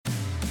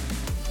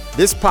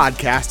This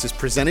podcast is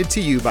presented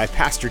to you by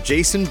Pastor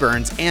Jason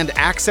Burns and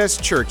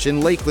Access Church in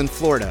Lakeland,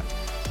 Florida.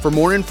 For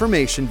more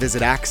information,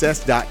 visit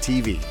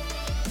access.tv.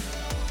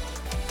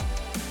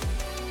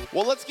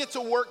 Well, let's get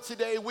to work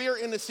today. We are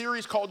in a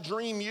series called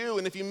Dream You,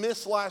 and if you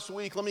missed last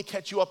week, let me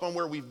catch you up on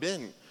where we've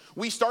been.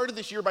 We started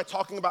this year by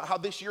talking about how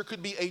this year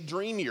could be a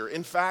dream year.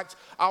 In fact,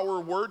 our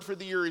word for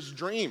the year is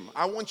dream.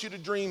 I want you to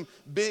dream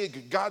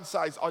big,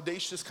 God-sized,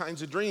 audacious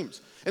kinds of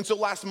dreams. And so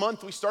last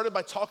month, we started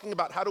by talking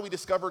about how do we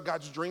discover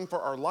God's dream for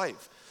our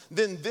life.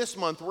 Then this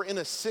month, we're in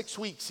a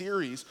 6-week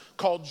series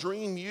called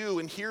Dream You,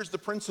 and here's the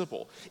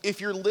principle. If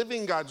you're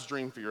living God's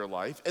dream for your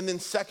life, and then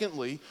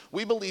secondly,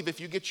 we believe if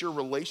you get your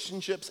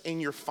relationships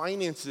and your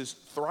finances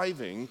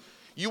thriving,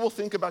 you will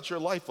think about your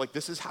life like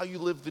this is how you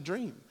live the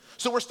dream.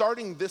 So we're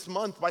starting this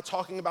month by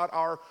talking about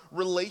our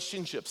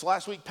relationships.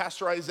 Last week,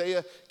 Pastor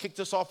Isaiah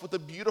kicked us off with a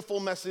beautiful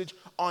message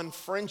on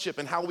friendship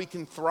and how we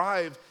can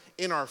thrive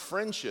in our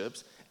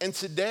friendships. And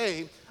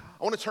today,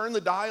 I want to turn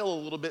the dial a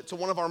little bit to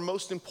one of our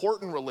most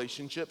important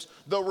relationships,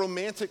 the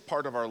romantic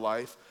part of our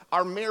life,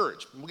 our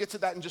marriage. We'll get to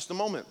that in just a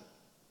moment.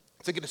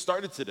 To get us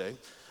started today,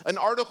 an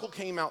article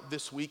came out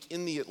this week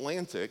in The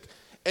Atlantic,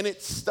 and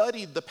it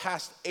studied the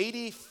past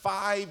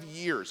 85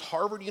 years.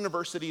 Harvard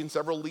University and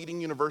several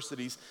leading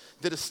universities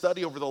did a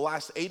study over the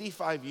last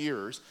 85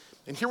 years.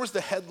 And here was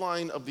the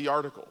headline of the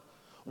article.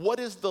 What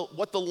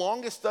the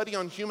longest study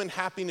on human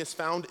happiness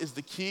found is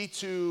the key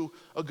to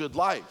a good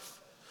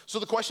life. So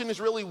the question is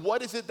really,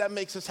 what is it that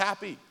makes us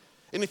happy?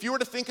 And if you were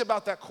to think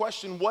about that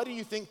question, what do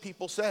you think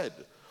people said?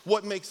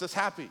 What makes us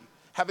happy?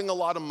 Having a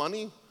lot of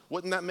money,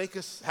 wouldn't that make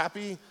us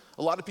happy?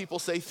 A lot of people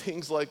say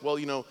things like, well,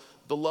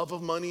 the love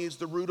of money is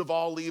the root of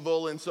all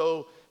evil, and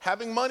so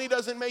having money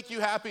doesn't make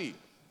you happy.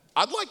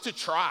 I'd like to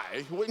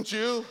try, wouldn't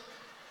you?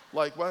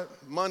 Like what?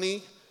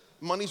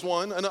 Money's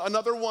one.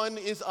 Another one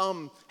is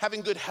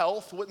having good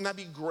health. Wouldn't that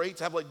be great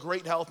to have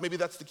great health? Maybe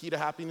that's the key to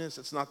happiness.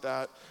 It's not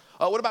that.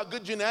 What about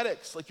good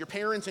genetics? Like your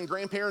parents and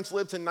grandparents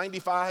lived to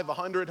 95,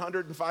 100,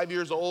 105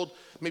 years old.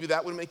 Maybe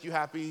that would make you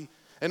happy.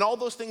 And all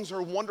those things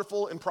are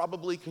wonderful and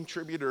probably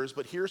contributors,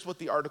 but here's what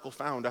the article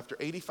found. After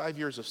 85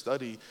 years of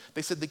study,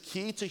 they said the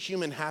key to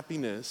human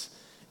happiness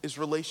is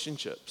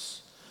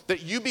relationships.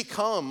 That you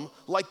become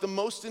like the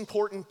most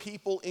important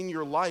people in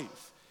your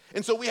life.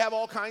 And so we have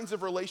all kinds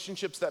of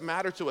relationships that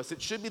matter to us.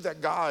 It should be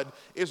that God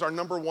is our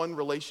number one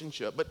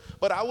relationship.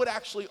 But I would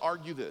actually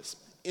argue this.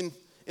 In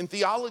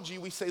theology,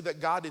 we say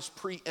that God is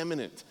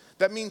preeminent.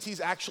 That means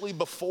he's actually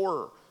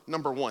before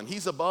number one.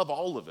 He's above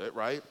all of it,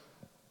 right?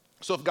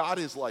 So if God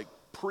is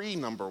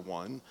pre-number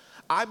one,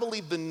 I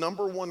believe the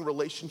number one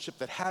relationship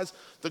that has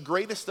the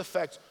greatest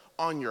effect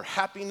on your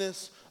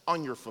happiness,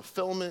 on your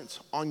fulfillment,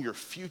 on your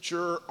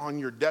future, on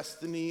your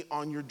destiny,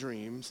 on your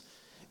dreams,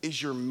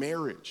 is your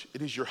marriage.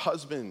 It is your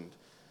husband,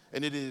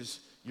 and it is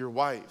your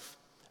wife.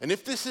 And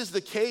if this is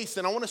the case,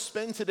 then I want to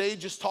spend today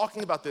just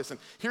talking about this. And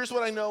here's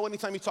what I know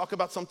anytime you talk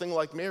about something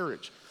like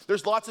marriage.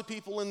 There's lots of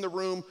people in the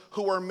room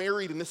who are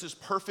married, and this is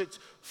perfect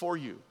for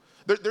you.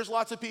 There's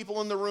lots of people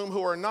in the room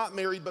who are not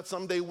married, but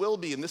someday will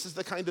be. And this is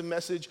the kind of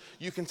message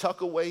you can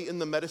tuck away in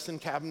the medicine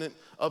cabinet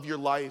of your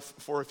life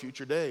for a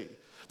future day.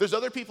 There's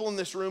other people in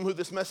this room who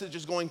this message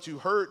is going to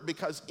hurt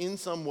because in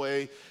some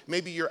way,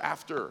 maybe you're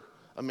after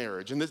a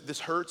marriage. And this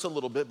hurts a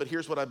little bit, but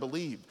here's what I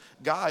believe.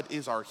 God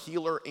is our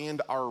healer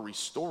and our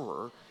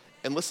restorer.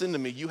 And listen to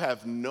me, you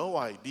have no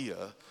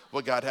idea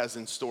what God has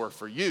in store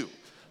for you.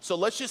 So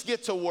let's just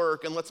get to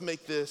work and let's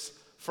make this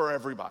for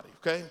everybody,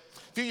 okay?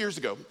 A few years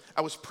ago,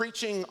 I was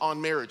preaching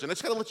on marriage, and I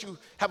just gotta let you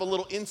have a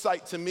little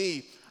insight to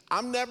me.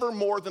 I'm never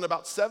more than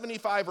about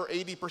 75 or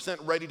 80%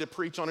 ready to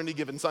preach on any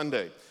given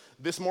Sunday.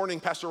 This morning,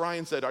 Pastor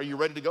Ryan said, "Are you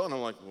ready to go?" And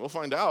I'm like, "We'll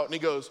find out." And he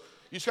goes,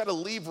 "You just gotta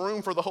leave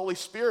room for the Holy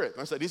Spirit."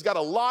 And I said, "He's got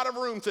a lot of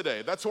room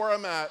today." That's where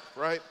I'm at,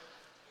 right?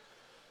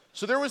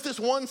 So there was this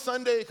one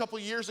Sunday a couple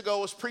years ago,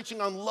 I was preaching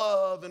on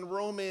love and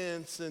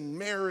romance and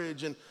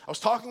marriage, and I was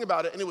talking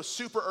about it, and it was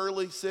super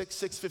early,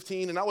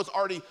 6:15, and I was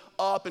already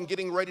up and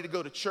getting ready to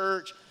go to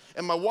church,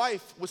 and my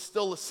wife was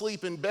still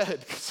asleep in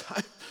bed, because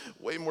I'm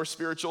way more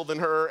spiritual than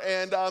her,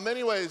 and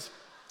anyways,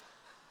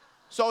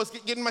 so I was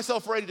getting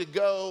myself ready to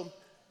go,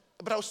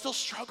 but I was still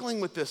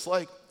struggling with this,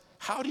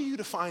 how do you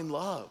define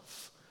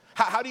love?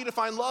 How do you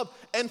define love?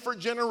 And for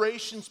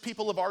generations,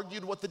 people have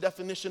argued what the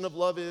definition of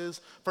love is,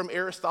 from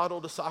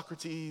Aristotle to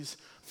Socrates,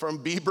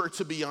 from Bieber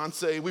to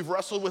Beyonce. We've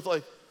wrestled with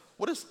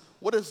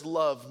what does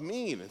love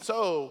mean? And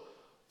so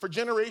for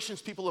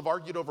generations, people have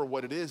argued over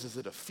what it is. Is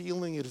it a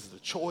feeling? Is it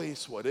a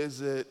choice? What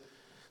is it?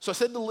 So I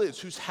said to Liz,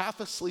 who's half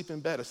asleep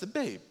in bed, I said,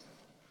 "Babe,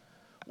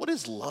 what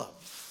is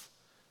love?"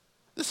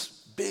 This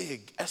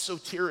big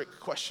esoteric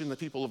question that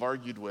people have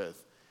argued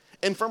with.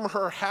 And from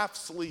her half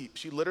sleep,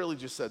 she literally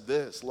just said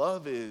this: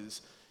 "Love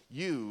is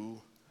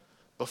you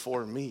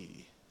before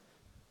me."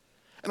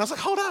 And I was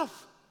like, hold up.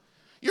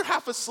 You're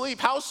half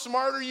asleep. How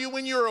smart are you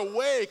when you're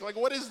awake?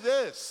 What is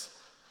this?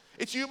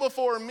 It's you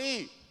before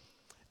me.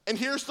 And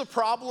here's the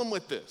problem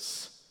with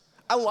this.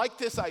 I like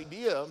this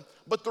idea,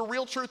 but the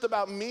real truth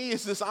about me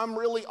is this: I'm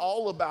really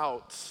all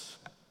about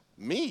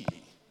me.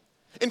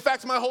 In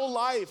fact, my whole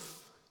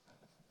life,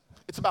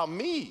 It's about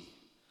me.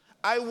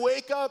 I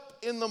wake up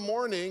in the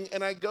morning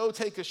and I go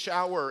take a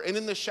shower, and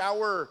in the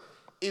shower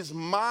is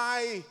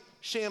my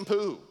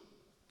shampoo.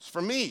 It's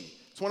for me.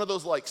 It's one of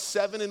those like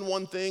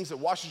 7-in-1 things that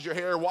washes your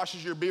hair,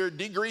 washes your beard,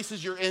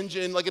 degreases your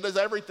engine, like it does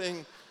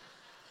everything.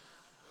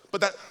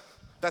 But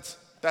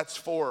that's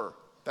for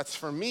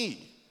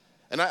me.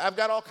 And I've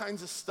got all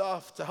kinds of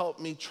stuff to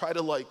help me try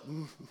to like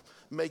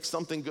make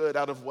something good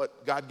out of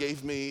what God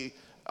gave me.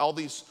 All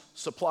these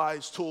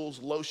supplies, tools,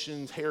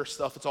 lotions, hair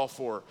stuff, it's all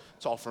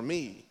for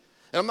me.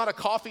 And I'm not a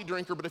coffee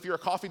drinker, but if you're a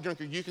coffee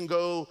drinker, you can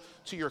go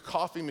to your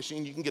coffee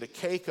machine, you can get a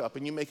K-cup,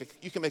 and you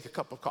can make a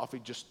cup of coffee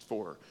just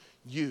for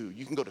you.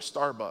 You can go to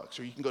Starbucks,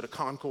 or you can go to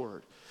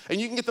Concord, and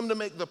you can get them to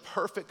make the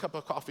perfect cup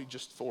of coffee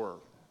just for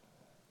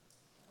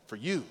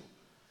you.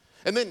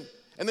 And then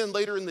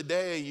later in the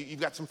day,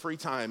 you've got some free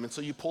time, and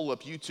so you pull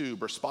up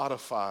YouTube or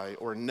Spotify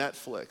or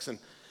Netflix, and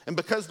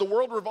because the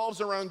world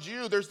revolves around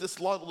you, there's this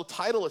little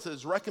title that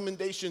says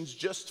recommendations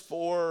just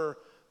for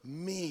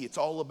me. It's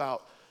all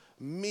about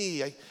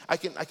me. I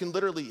can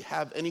literally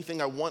have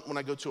anything I want when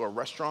I go to a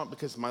restaurant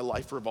because my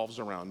life revolves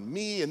around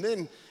me. And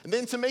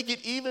then to make it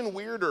even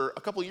weirder,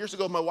 a couple of years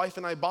ago, my wife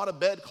and I bought a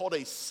bed called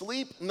a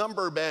sleep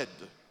number bed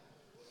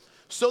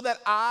so that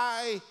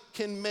I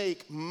can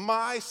make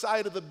my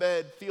side of the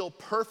bed feel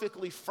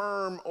perfectly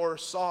firm or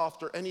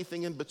soft or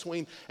anything in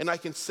between, and I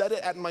can set it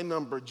at my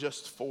number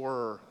just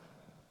for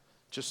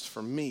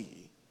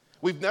me.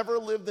 We've never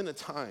lived in a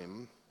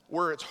time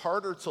where it's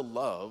harder to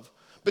love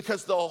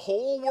because the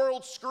whole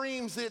world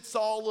screams it's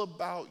all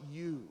about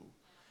you.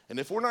 And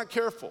if we're not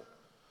careful,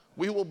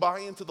 we will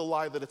buy into the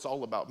lie that it's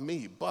all about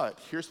me. But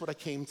here's what I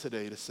came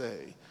today to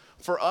say.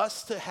 For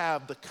us to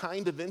have the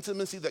kind of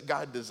intimacy that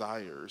God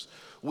desires,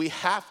 we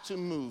have to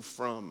move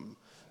from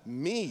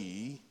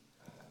me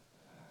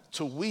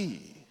to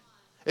we.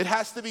 It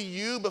has to be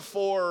you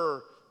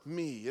before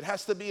me. It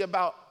has to be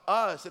about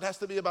us. It has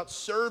to be about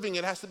serving.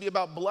 It has to be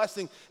about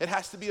blessing. It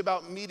has to be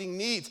about meeting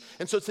needs.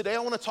 And so today I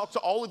want to talk to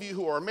all of you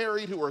who are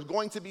married, who are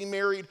going to be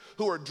married,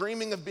 who are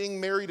dreaming of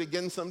being married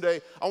again someday.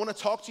 I want to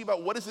talk to you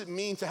about what does it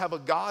mean to have a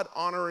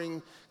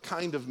God-honoring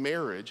kind of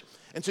marriage.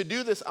 And to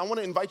do this, I want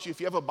to invite you, if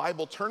you have a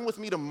Bible, turn with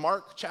me to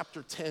Mark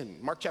chapter 10.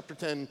 Mark chapter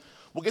 10.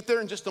 We'll get there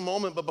in just a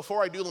moment, but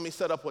before I do, let me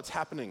set up what's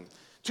happening.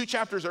 2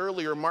 chapters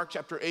earlier, Mark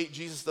chapter 8,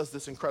 Jesus does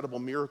this incredible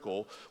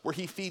miracle where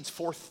he feeds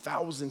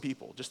 4,000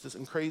 people, just this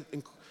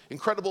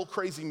incredible,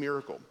 crazy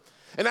miracle.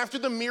 And after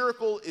the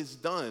miracle is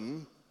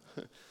done,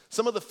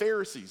 some of the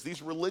Pharisees,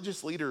 these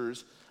religious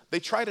leaders, they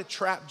try to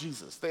trap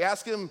Jesus. They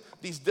ask him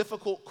these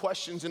difficult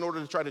questions in order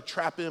to try to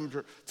trap him,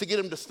 to get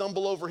him to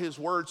stumble over his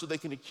word so they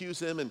can accuse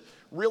him and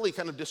really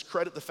kind of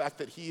discredit the fact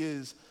that he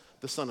is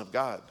the Son of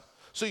God.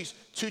 So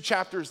 2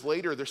 chapters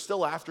later, they're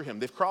still after him.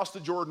 They've crossed the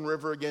Jordan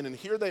River again, and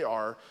here they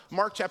are.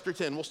 Mark chapter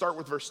 10, we'll start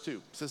with verse 2.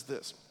 It says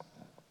this.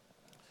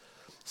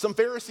 Some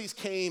Pharisees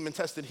came and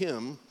tested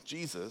him,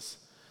 Jesus,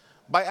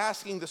 by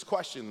asking this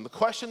question. The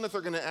question that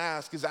they're going to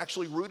ask is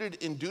actually rooted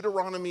in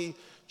Deuteronomy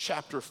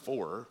chapter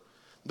 4.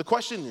 The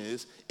question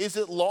is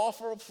it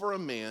lawful for a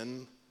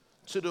man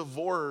to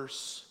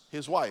divorce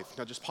his wife?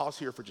 Now just pause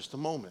here for just a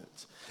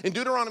moment. In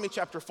Deuteronomy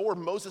chapter 4,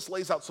 Moses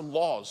lays out some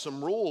laws,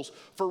 some rules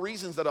for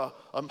reasons that a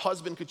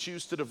husband could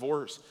choose to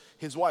divorce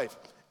his wife.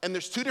 And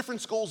there's two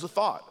different schools of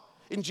thought.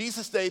 In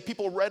Jesus' day,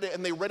 people read it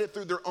and they read it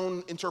through their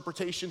own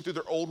interpretation, through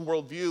their own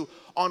worldview.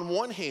 On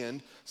one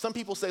hand, some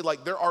people say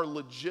like there are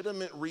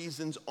legitimate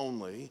reasons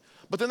only.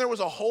 But then there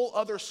was a whole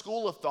other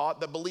school of thought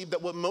that believed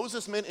that what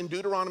Moses meant in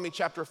Deuteronomy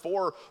chapter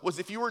 4 was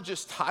if you were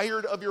just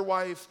tired of your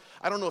wife,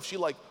 I don't know if she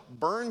like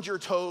burned your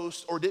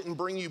toast or didn't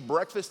bring you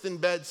breakfast in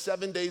bed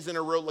 7 days in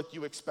a row like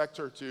you expect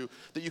her to,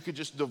 that you could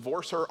just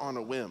divorce her on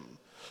a whim.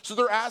 So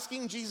they're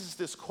asking Jesus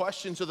this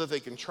question so that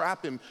they can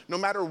trap him. No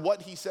matter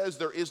what he says,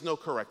 there is no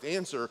correct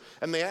answer.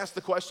 And they ask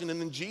the question,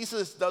 and then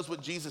Jesus does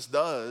what Jesus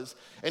does,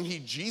 and he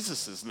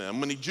Jesuses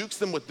them. When he jukes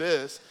them with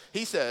this,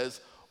 he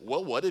says,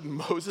 well, what did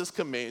Moses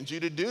command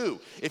you to do?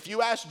 If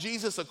you ask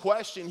Jesus a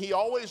question, he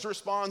always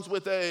responds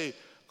with a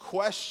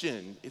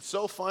question. It's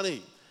so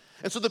funny.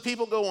 And so the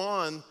people go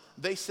on.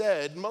 They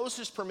said,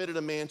 Moses permitted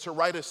a man to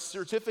write a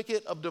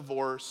certificate of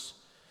divorce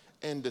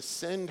and to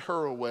send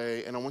her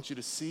away. And I want you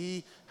to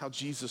see how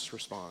Jesus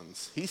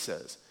responds. He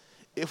says,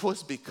 it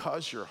was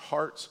because your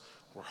hearts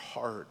were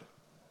hard.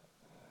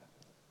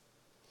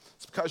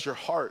 It's because your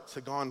hearts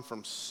had gone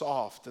from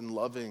soft and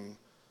loving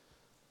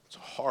to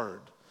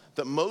hard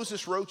that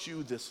Moses wrote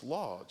you this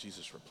law,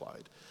 Jesus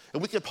replied.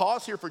 And we could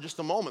pause here for just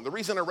a moment. The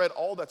reason I read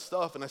all that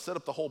stuff and I set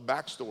up the whole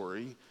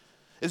backstory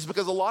is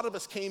because a lot of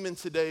us came in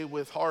today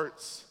with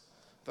hearts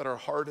that are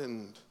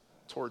hardened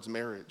towards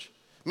marriage.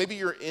 Maybe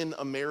you're in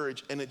a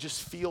marriage and it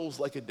just feels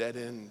like a dead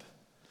end.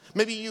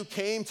 Maybe you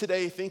came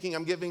today thinking,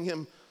 I'm giving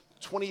him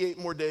 28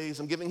 more days.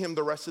 I'm giving him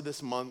the rest of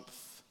this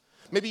month.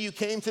 Maybe you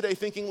came today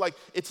thinking like,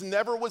 it's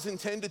never was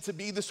intended to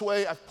be this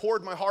way. I've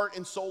poured my heart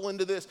and soul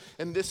into this,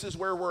 and this is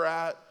where we're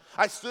at.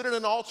 I stood at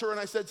an altar and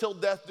I said, till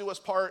death do us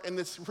part, and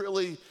it's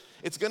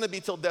going to be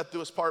till death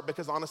do us part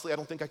because honestly, I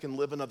don't think I can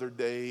live another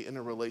day in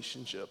a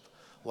relationship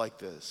like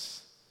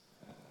this.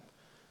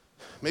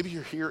 Maybe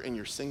you're here and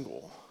you're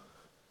single.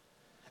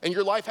 And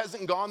your life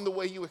hasn't gone the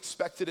way you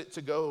expected it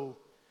to go.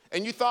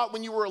 And you thought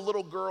when you were a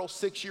little girl,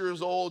 6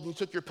 years old, and you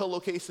took your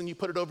pillowcase and you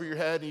put it over your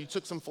head and you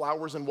took some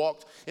flowers and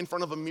walked in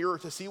front of a mirror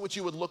to see what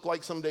you would look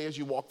like someday as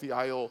you walked the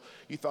aisle,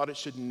 you thought it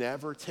should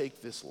never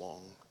take this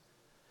long.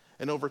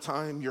 And over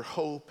time, your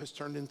hope has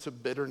turned into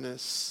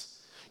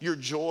bitterness. Your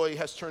joy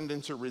has turned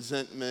into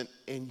resentment,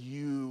 and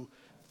you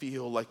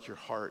feel like your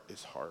heart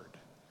is hard.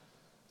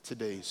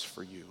 Today's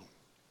for you.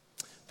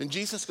 Then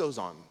Jesus goes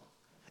on,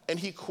 and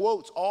he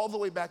quotes all the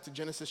way back to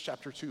Genesis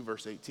chapter 2,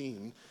 verse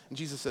 18. And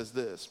Jesus says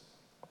this,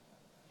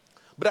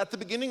 "But at the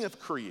beginning of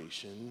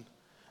creation,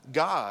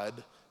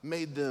 God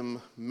made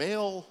them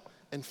male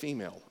and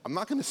female." I'm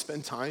not going to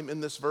spend time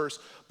in this verse,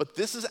 but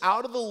this is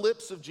out of the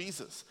lips of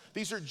Jesus.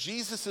 These are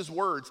Jesus's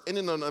words. And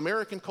in an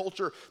American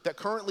culture that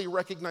currently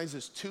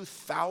recognizes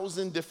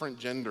 2,000 different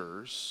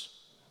genders,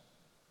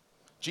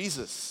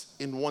 Jesus,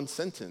 in one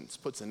sentence,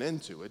 puts an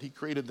end to it. He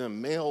created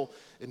them male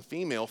and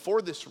female.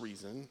 For this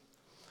reason,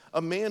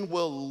 a man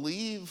will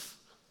leave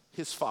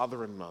his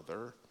father and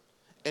mother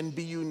and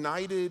be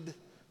united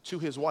to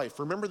his wife.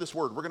 Remember this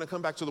word. We're going to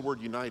come back to the word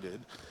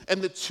united.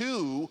 And the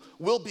two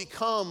will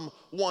become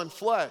one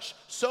flesh.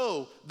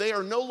 So they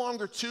are no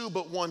longer two,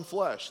 but one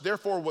flesh.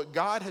 Therefore, what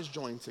God has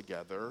joined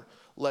together,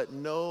 let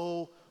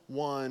no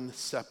one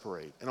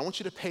separate. And I want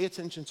you to pay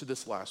attention to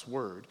this last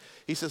word.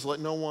 He says,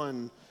 let no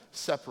one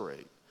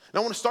separate.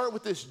 Now I want to start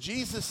with this.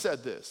 Jesus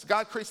said this.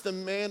 God creates the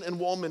man and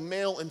woman,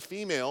 male and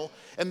female,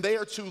 and they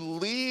are to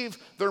leave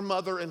their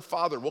mother and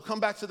father. We'll come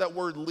back to that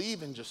word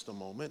leave in just a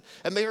moment.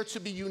 And they are to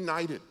be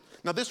united.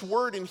 Now, this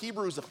word in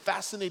Hebrew is a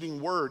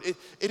fascinating word.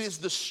 It is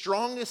the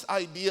strongest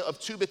idea of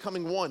two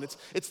becoming one.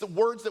 It's the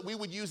words that we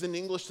would use in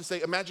English to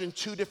say, imagine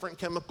two different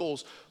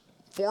chemicals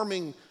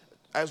forming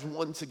as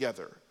one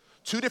together.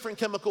 Two different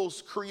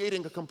chemicals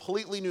creating a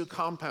completely new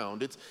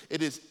compound.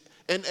 It is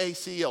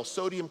NaCl,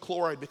 sodium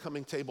chloride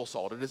becoming table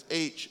salt. It is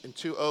H and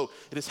 2O.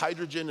 It is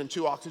hydrogen and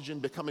 2 oxygen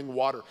becoming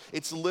water.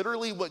 It's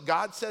literally what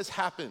God says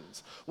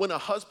happens when a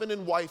husband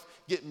and wife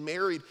get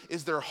married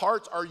is their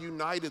hearts are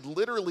united,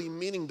 literally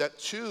meaning that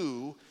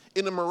two,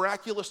 in a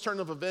miraculous turn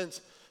of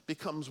events,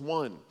 becomes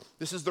one.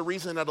 This is the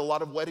reason at a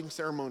lot of wedding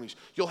ceremonies,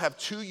 you'll have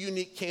two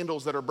unique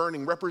candles that are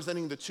burning,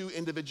 representing the two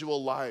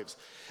individual lives.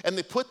 And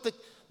they put the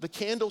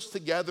candles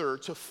together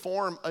to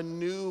form a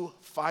new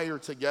fire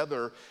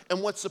together.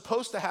 And what's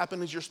supposed to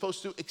happen is you're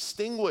supposed to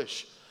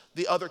extinguish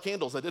the other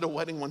candles. I did a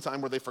wedding one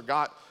time where they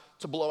forgot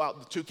to blow out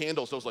the two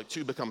candles. So it was like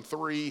 2 become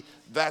 3.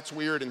 That's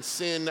weird. And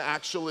sin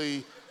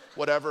actually,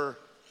 whatever.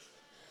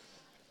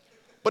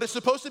 But it's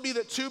supposed to be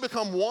that 2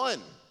 become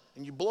 1.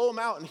 And you blow them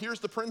out. And here's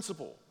the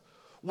principle.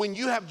 When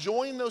you have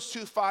joined those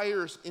two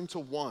fires into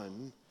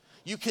one,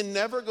 you can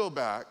never go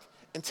back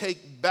and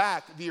take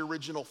back the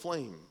original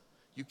flame.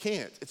 You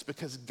can't. It's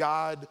because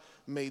God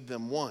made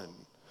them one.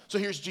 So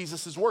here's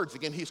Jesus' words.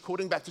 Again, he's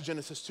quoting back to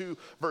Genesis 2,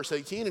 verse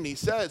 18, and he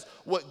says,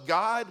 what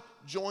God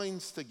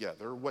joins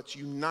together, what's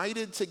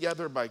united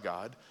together by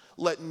God,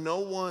 let no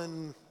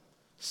one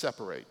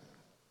separate.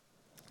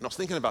 And I was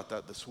thinking about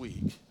that this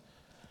week,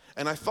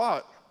 and I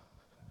thought,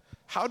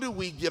 how do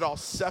we get all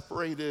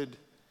separated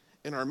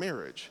in our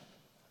marriage?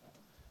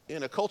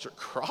 In a culture,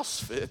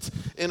 CrossFit,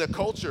 in a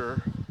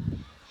culture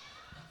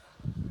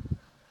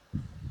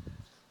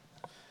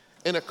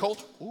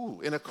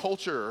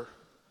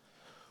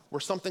where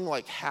something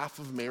like half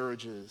of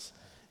marriages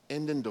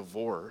end in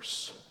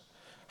divorce,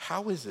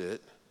 how is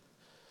it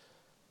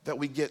that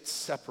we get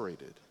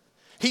separated?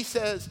 He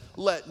says,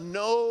 let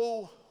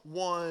no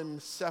one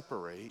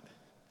separate.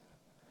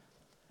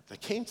 I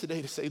came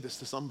today to say this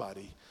to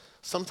somebody.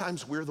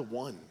 Sometimes we're the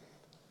one.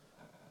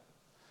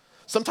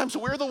 Sometimes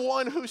we're the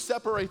one who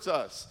separates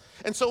us.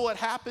 And so what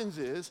happens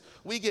is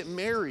we get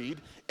married,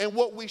 and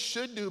what we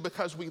should do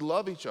because we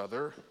love each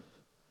other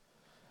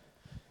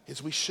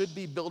is we should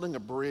be building a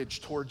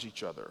bridge towards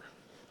each other,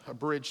 a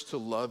bridge to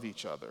love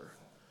each other.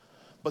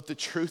 But the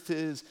truth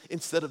is,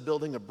 instead of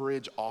building a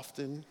bridge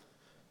often,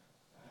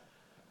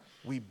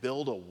 we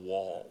build a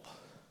wall,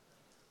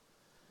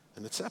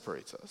 and it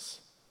separates us.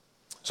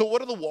 So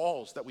what are the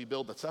walls that we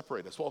build that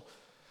separate us? Well,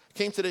 I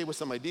came today with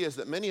some ideas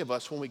that many of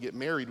us, when we get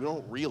married, we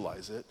don't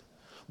realize it.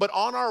 But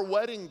on our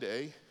wedding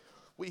day,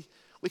 we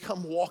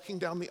come walking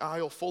down the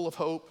aisle full of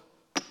hope,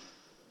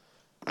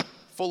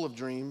 full of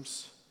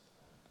dreams.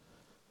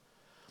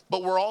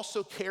 But we're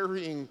also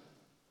carrying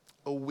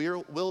a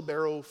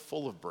wheelbarrow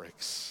full of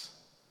bricks.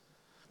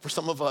 For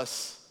some of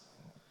us,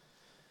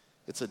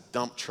 it's a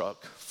dump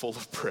truck full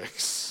of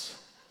bricks.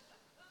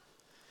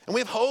 And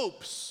we have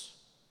hopes.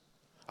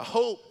 I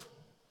hope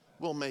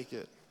we'll make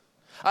it.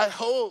 I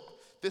hope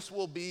this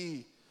will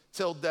be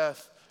till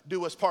death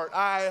do us part.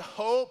 I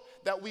hope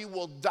that we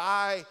will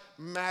die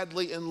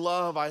madly in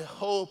love. I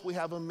hope we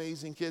have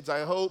amazing kids.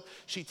 I hope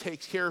she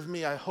takes care of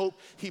me. I hope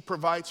he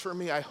provides for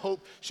me. I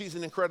hope she's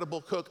an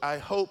incredible cook. I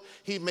hope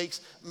he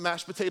makes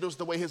mashed potatoes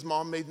the way his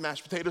mom made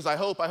mashed potatoes. I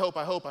hope.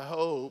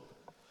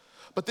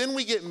 But then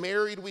we get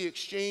married, we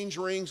exchange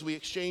rings, we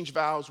exchange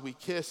vows, we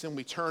kiss, and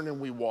we turn and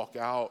we walk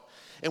out.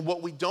 And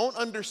what we don't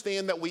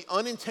understand that we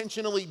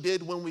unintentionally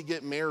did when we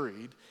get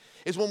married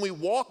is when we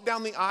walk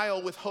down the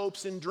aisle with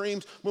hopes and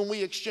dreams, when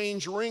we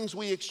exchange rings,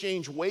 we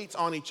exchange weights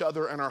on each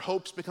other, and our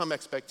hopes become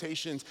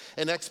expectations.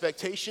 And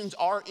expectations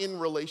are in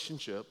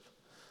relationship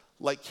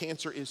like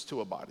cancer is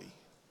to a body.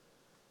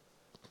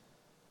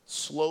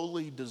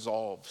 Slowly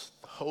dissolves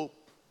hope,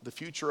 the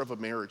future of a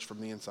marriage from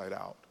the inside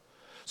out.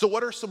 So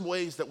what are some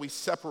ways that we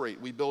separate,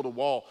 we build a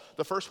wall?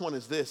 The first one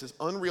is this, is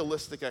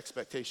unrealistic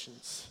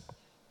expectations.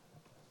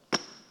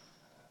 And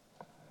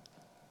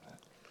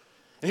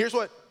here's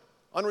what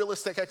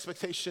unrealistic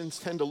expectations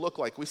tend to look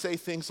like. We say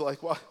things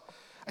like, well,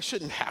 I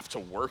shouldn't have to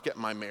work at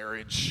my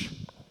marriage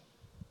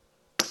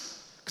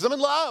because I'm in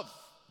love.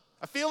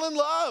 I feel in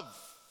love.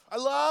 I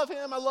love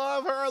him, I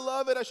love her, I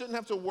love it. I shouldn't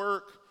have to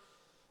work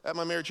at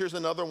my marriage. Here's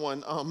another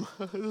one.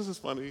 This is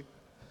funny.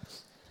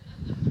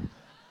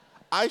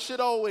 I should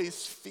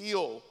always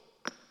feel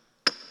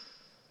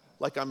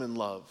like I'm in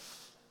love.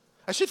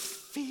 I should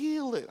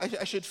feel it.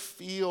 I should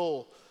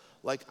feel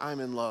like I'm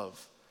in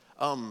love.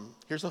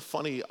 Here's a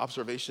funny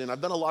observation.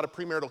 I've done a lot of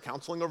premarital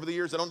counseling over the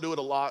years. I don't do it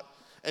a lot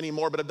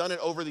anymore, but I've done it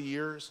over the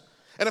years.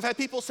 And I've had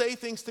people say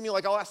things to me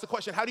like, I'll ask the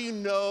question, how do you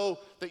know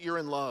that you're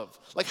in love?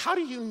 Like, how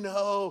do you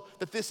know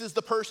that this is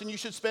the person you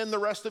should spend the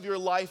rest of your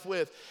life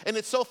with? And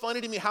it's so funny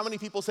to me how many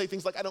people say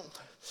things like, I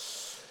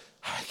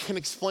can't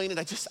explain it.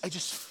 I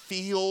just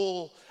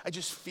feel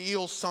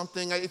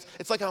something.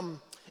 It's like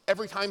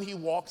every time he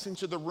walks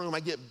into the room, I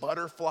get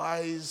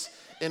butterflies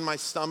in my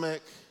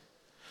stomach.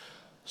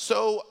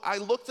 So I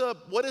looked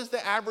up, what is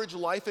the average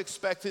life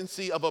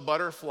expectancy of a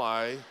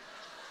butterfly?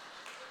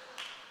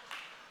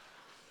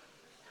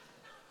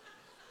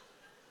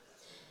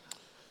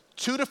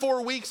 Two to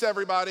 4 weeks,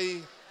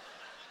 everybody.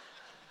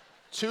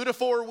 2 to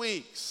 4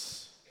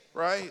 weeks,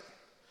 right?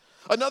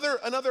 Another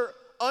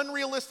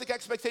unrealistic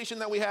expectation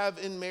that we have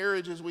in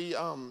marriage is we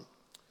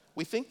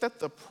think that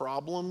the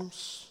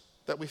problems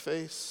that we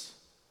face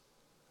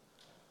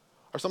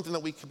are something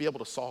that we could be able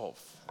to solve.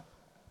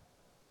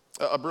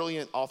 A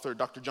brilliant author,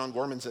 Dr. John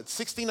Gorman, said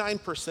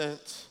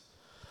 69%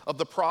 of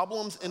the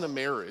problems in a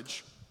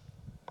marriage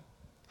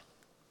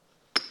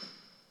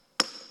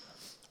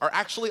are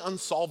actually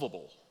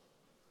unsolvable.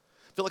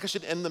 I feel like I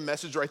should end the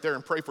message right there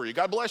and pray for you.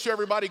 God bless you,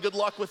 everybody. Good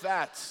luck with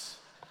that.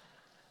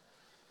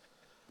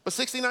 But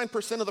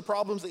 69% of the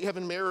problems that you have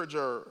in marriage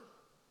are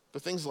the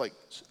things like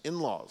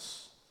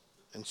in-laws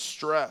and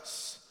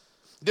stress,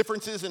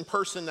 differences in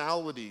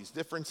personalities,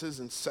 differences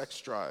in sex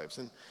drives.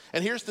 And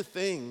here's the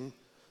thing,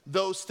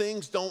 those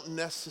things don't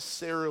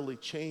necessarily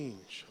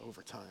change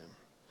over time.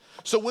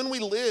 So when we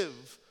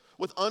live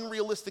with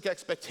unrealistic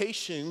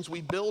expectations,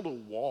 we build a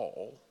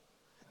wall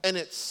and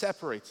it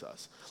separates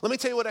us. Let me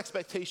tell you what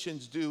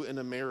expectations do in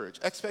a marriage.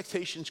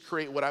 Expectations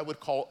create what I would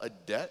call a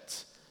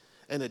debt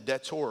and a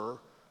debtor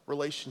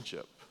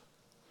relationship.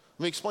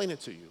 Let me explain it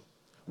to you.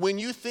 When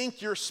you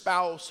think your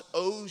spouse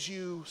owes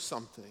you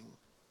something,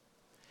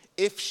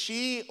 if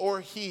she or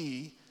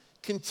he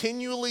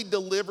continually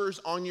delivers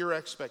on your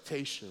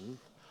expectation,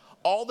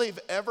 all they've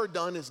ever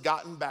done is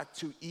gotten back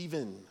to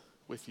even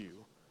with you.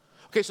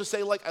 Okay, so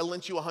say like I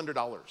lent you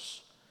 $100,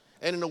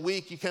 and in a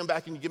week you come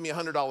back and you give me a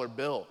 $100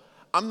 bill.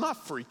 I'm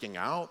not freaking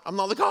out. I'm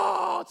not like,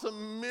 oh, it's a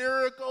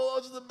miracle.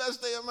 It's the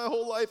best day of my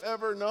whole life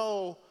ever.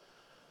 No,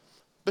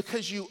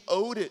 because you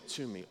owed it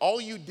to me.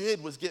 All you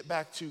did was get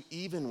back to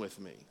even with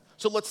me.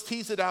 So let's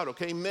tease it out,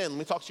 okay? Men, let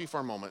me talk to you for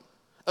a moment.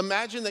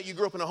 Imagine that you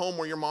grew up in a home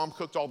where your mom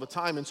cooked all the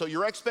time, and so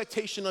your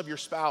expectation of your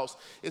spouse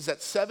is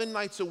that 7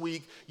 nights a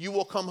week you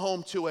will come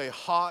home to a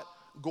hot,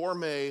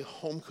 gourmet,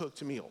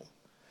 home-cooked meal.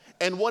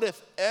 And what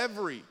if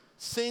every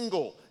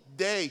single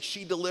day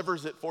she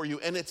delivers it for you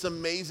and it's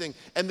amazing,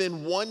 and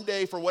then one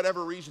day for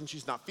whatever reason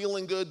she's not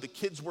feeling good, the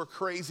kids were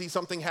crazy,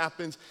 something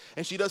happens,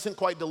 and she doesn't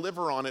quite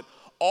deliver on it.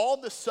 All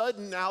of a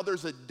sudden now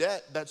there's a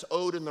debt that's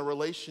owed in the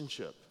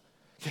relationship.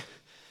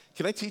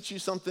 Can I teach you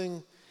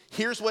something?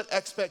 Here's what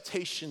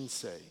expectations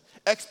say.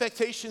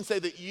 Expectations say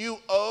that you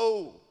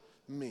owe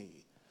me.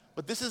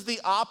 But this is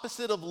the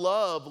opposite of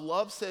love.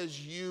 Love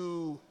says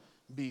you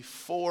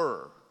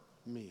before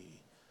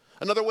me.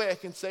 Another way I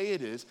can say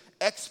it is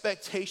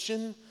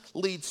expectation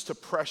leads to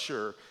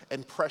pressure,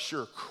 and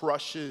pressure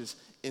crushes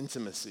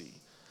intimacy.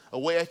 A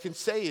way I can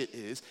say it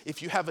is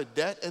if you have a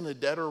debt and a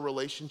debtor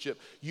relationship,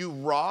 you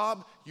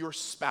rob your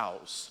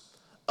spouse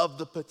of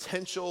the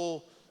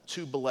potential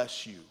to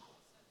bless you.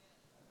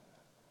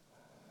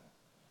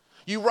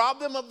 You rob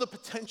them of the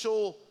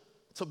potential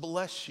to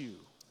bless you.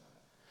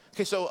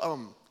 Okay, so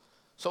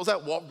I was at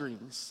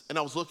Walgreens and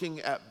I was looking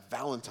at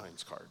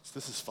Valentine's cards.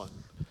 This is fun.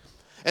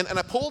 And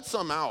I pulled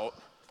some out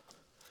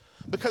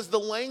because the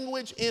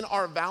language in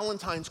our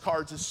Valentine's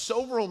cards is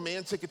so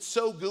romantic, it's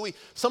so gooey.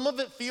 Some of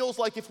it feels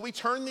like if we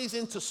turn these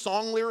into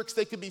song lyrics,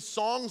 they could be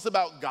songs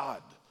about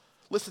God.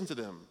 Listen to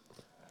them.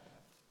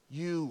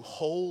 You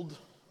hold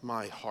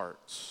my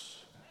heart.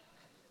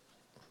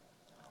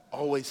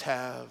 Always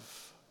have,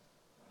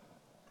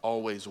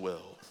 always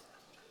will.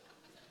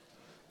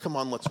 Come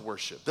on, let's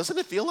worship. Doesn't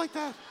it feel like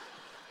that?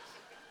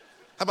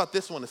 How about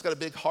this one? It's got a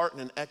big heart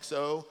and an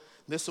XO.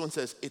 This one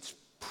says, it's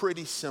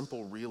pretty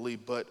simple really,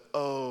 but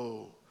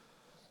oh,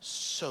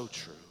 so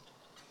true.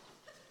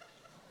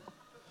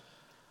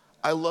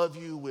 I love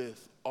you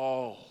with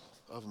all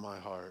of my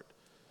heart,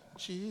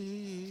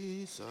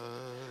 Jesus.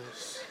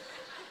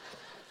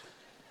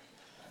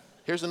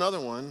 Here's another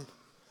one.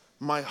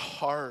 My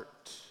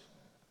heart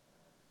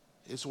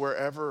is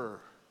wherever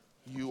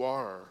you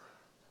are.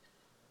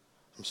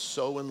 I'm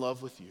so in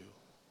love with you.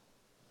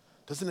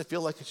 Doesn't it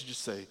feel like it should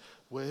just say,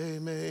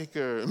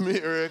 Waymaker,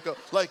 miracle?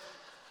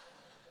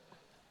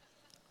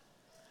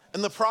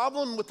 And the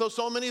problem with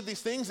so many of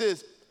these things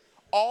is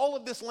all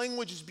of this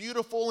language is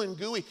beautiful and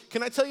gooey.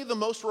 Can I tell you the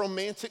most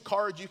romantic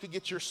card you could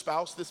get your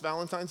spouse this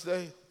Valentine's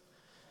Day?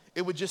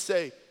 It would just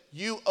say,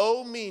 you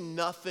owe me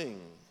nothing.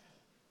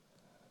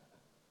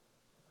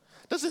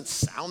 Doesn't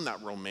sound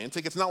that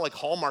romantic. It's not like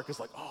Hallmark is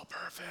like, oh,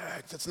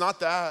 perfect. It's not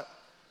that.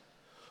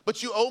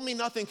 But you owe me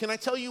nothing. Can I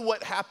tell you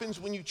what happens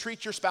when you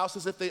treat your spouse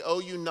as if they owe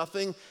you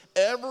nothing?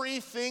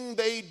 Everything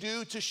they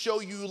do to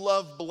show you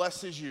love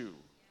blesses you.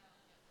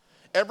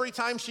 Every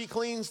time she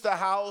cleans the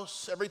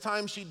house, every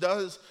time she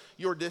does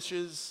your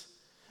dishes,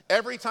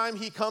 every time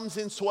he comes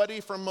in sweaty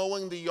from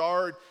mowing the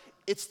yard,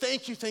 it's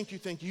thank you, thank you,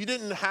 thank you. You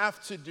didn't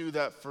have to do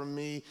that for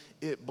me.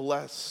 It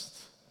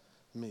blessed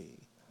me.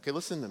 Okay,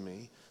 listen to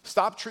me.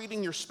 Stop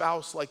treating your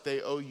spouse like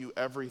they owe you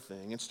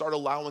everything and start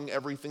allowing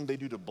everything they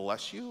do to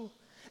bless you.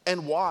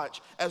 And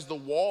watch as the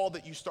wall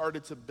that you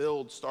started to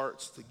build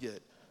starts to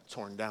get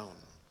torn down.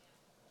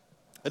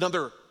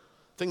 Another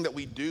thing that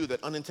we do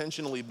that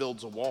unintentionally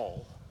builds a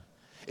wall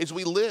is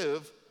we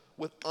live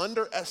with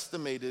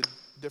underestimated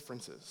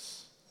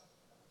differences.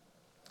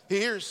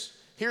 Here's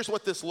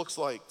what this looks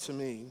like to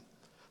me.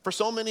 For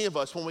so many of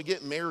us, when we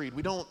get married,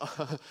 we don't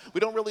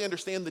really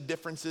understand the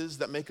differences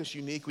that make us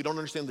unique. We don't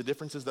understand the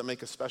differences that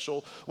make us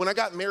special. When I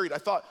got married, I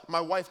thought my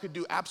wife could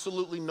do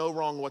absolutely no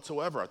wrong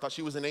whatsoever. I thought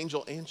she was an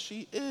angel, and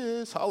she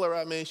is. Holler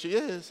at me, she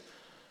is.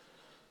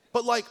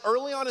 But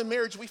early on in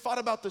marriage, we fought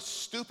about the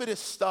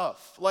stupidest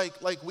stuff.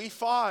 We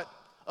fought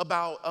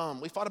about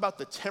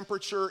the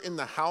temperature in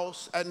the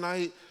house at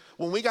night.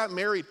 When we got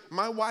married,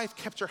 my wife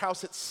kept her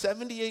house at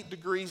 78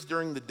 degrees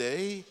during the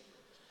day,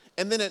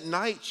 and then at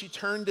night she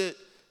turned it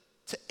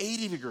to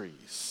 80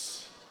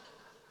 degrees.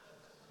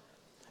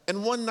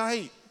 And one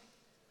night,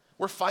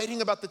 we're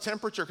fighting about the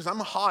temperature because I'm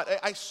hot.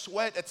 I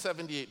sweat at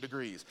 78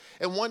 degrees.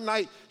 And one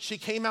night, she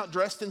came out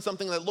dressed in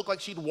something that looked like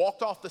she'd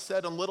walked off the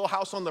set on Little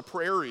House on the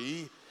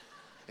Prairie.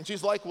 And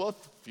she's like, well,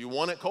 if you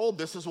want it cold,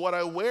 this is what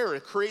I wear.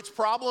 It creates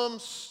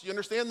problems. You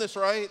understand this,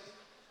 right?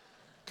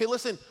 Okay,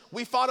 listen,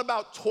 we fought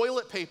about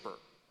toilet paper.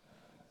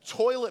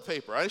 Toilet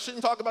paper. I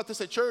shouldn't talk about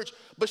this at church,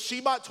 but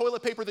she bought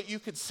toilet paper that you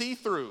could see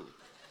through.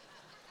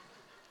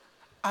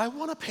 I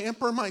want to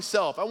pamper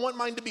myself. I want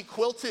mine to be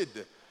quilted.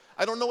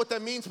 I don't know what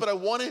that means, but I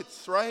want it,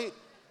 right?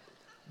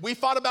 We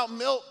fought about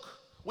milk.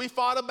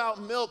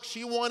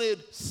 She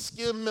wanted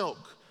skim milk.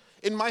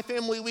 In my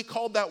family, we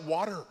called that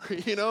water,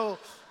 you know?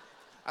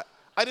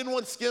 I didn't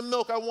want skim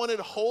milk. I wanted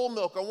whole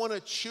milk. I want to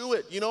chew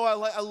it. You know,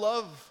 I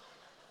love,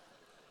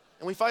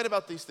 and we fight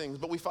about these things,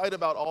 but we fight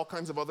about all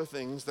kinds of other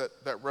things that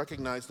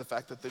recognize the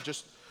fact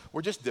that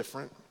we're just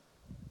different.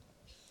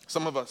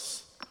 Some of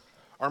us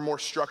are more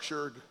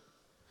structured,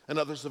 and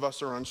others of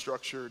us are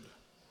unstructured.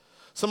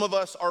 Some of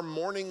us are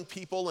morning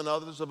people, and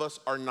others of us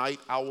are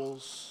night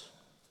owls.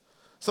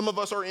 Some of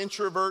us are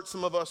introverts,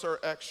 some of us are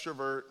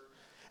extrovert.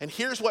 And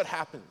here's what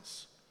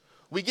happens.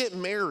 We get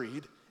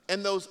married,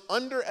 and those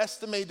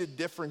underestimated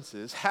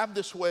differences have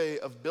this way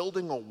of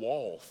building a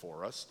wall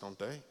for us, don't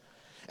they?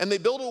 And they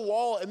build a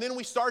wall, and then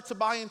we start to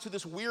buy into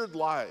this weird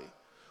lie.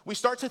 We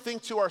start to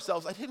think to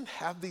ourselves, I didn't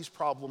have these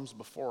problems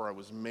before I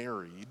was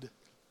married,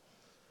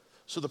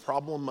 so the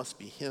problem must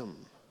be him.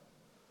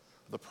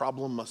 The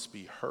problem must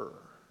be her.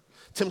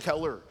 Tim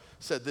Keller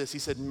said this. He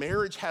said,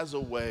 marriage has a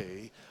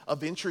way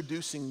of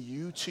introducing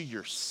you to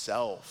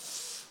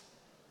yourself.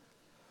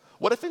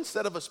 What if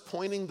instead of us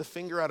pointing the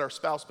finger at our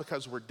spouse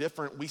because we're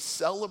different, we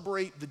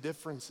celebrate the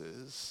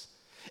differences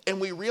and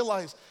we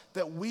realize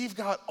that we've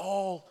got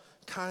all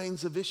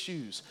kinds of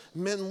issues.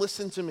 Men,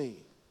 listen to me.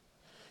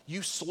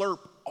 You slurp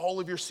all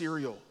of your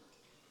cereal.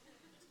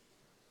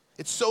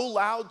 It's so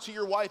loud to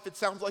your wife, it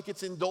sounds like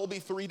it's in Dolby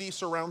 3D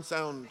surround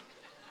sound.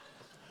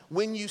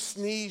 When you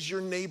sneeze,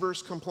 your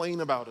neighbors complain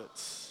about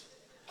it.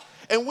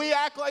 And we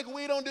act like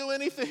we don't do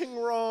anything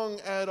wrong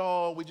at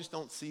all. We just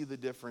don't see the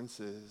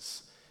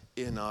differences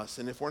in us.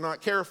 And if we're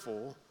not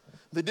careful,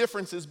 the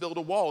differences build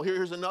a wall.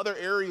 Here's another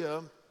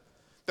area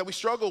that we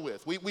struggle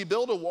with. We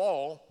build a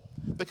wall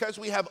because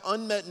we have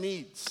unmet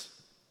needs.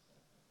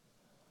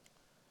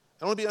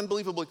 I want to be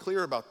unbelievably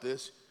clear about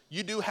this.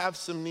 You do have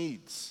some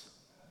needs.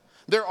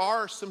 There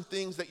are some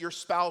things that your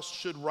spouse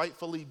should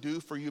rightfully do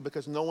for you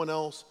because no one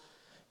else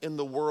in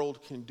the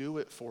world can do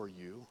it for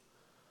you.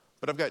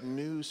 But I've got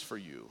news for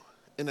you.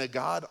 In a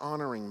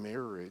God-honoring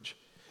marriage,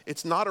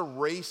 it's not a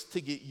race to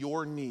get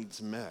your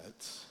needs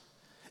met.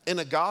 In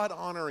a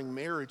God-honoring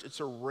marriage, it's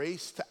a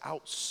race to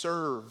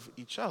outserve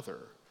each other.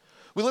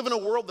 We live in a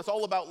world that's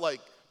all about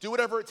like, do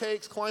whatever it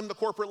takes, climb the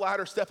corporate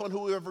ladder, step on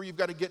whoever you've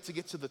got to get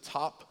to the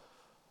top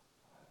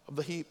of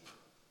the heap,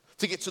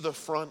 to get to the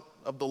front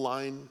of the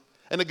line.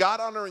 And a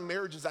God-honoring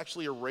marriage is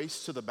actually a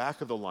race to the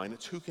back of the line.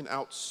 It's who can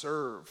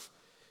outserve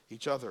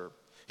each other.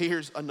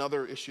 Here's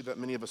another issue that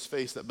many of us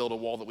face that build a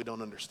wall that we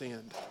don't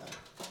understand.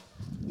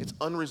 It's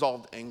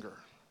unresolved anger.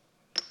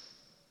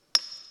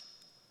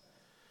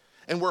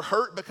 And we're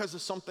hurt because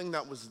of something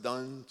that was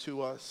done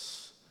to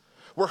us.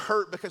 We're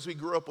hurt because we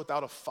grew up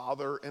without a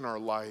father in our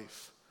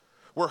life.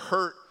 We're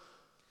hurt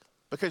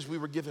because we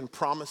were given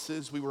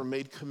promises, we were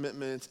made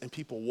commitments, and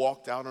people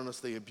walked out on us,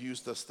 they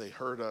abused us, they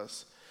hurt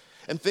us.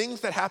 And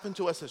things that happen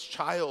to us as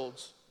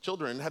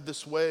children have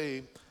this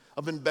way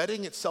of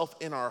embedding itself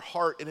in our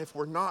heart. And if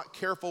we're not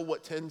careful,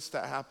 what tends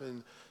to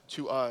happen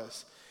to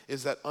us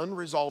is that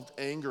unresolved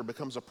anger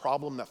becomes a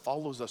problem that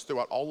follows us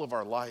throughout all of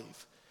our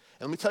life.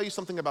 And let me tell you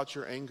something about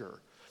your anger.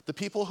 The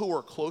people who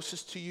are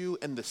closest to you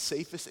and the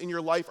safest in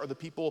your life are the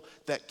people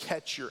that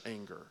catch your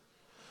anger.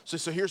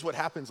 So here's what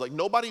happens. Like,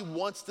 nobody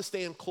wants to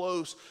stand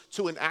close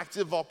to an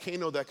active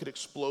volcano that could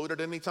explode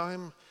at any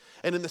time.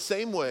 And in the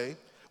same way,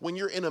 when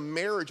you're in a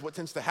marriage, what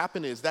tends to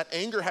happen is that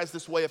anger has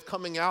this way of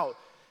coming out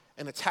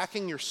and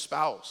attacking your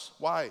spouse.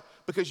 Why?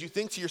 Because you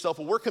think to yourself,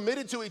 well, we're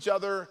committed to each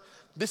other.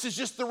 This is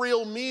just the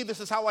real me. This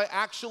is how I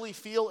actually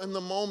feel in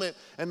the moment.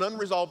 And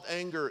unresolved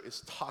anger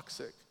is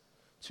toxic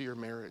to your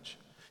marriage.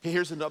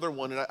 Here's another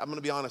one, and I'm going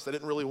to be honest, I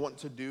didn't really want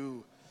to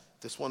do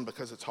this one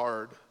because it's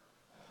hard.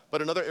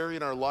 But another area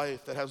in our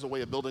life that has a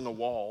way of building a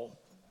wall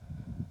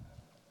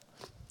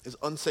is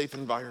unsafe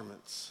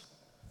environments.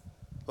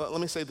 Let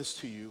me say this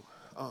to you.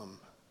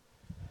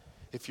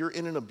 If you're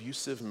in an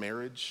abusive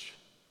marriage,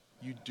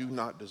 you do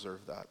not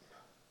deserve that.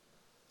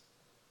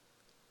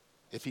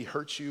 If he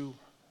hurts you,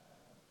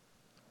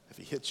 if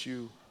he hits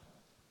you,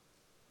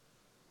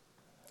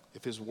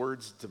 if his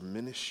words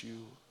diminish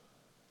you,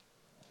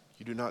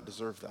 you do not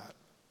deserve that.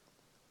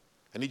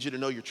 I need you to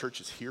know your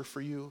church is here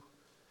for you.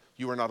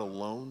 You are not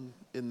alone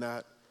in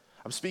that.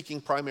 I'm speaking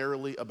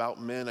primarily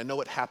about men. I know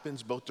it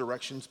happens both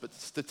directions, but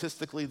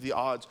statistically the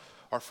odds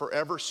are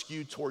forever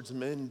skewed towards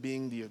men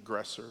being the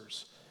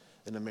aggressors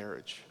in a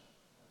marriage.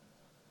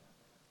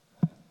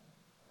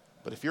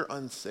 But if you're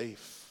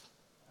unsafe,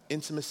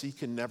 intimacy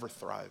can never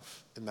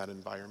thrive in that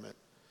environment.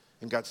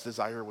 And God's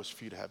desire was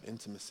for you to have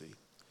intimacy.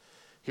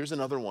 Here's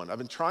another one. I've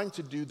been trying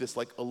to do this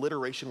like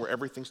alliteration where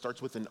everything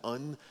starts with an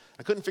un.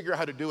 I couldn't figure out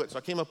how to do it, so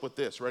I came up with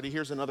this. Ready?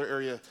 Here's another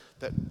area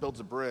that builds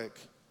a brick.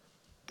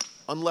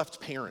 Unleft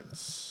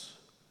parents.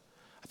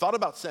 I thought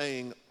about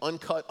saying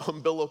uncut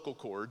umbilical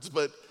cords,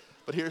 but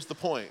here's the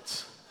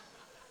point.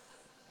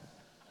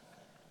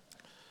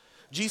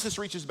 Jesus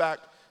reaches back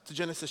to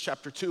Genesis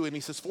chapter 2, and he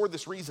says, for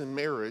this reason,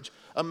 marriage,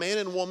 a man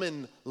and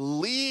woman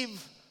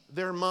leave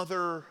their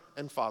mother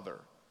and father.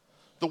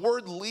 The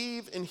word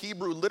leave in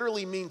Hebrew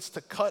literally means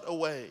to cut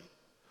away.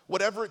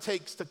 Whatever it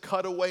takes to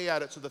cut away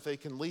at it so that they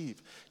can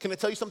leave. Can I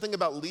tell you something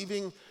about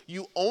leaving?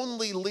 You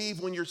only leave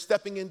when you're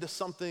stepping into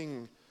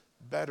something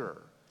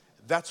better.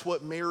 That's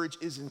what marriage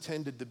is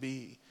intended to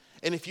be.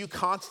 And if you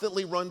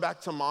constantly run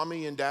back to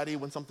mommy and daddy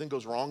when something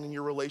goes wrong in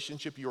your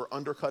relationship, you are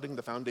undercutting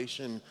the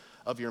foundation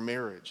of your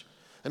marriage.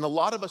 And a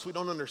lot of us, we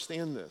don't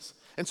understand this.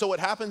 And so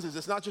what happens is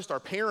it's not just our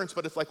parents,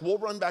 but it's like we'll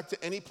run back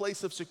to any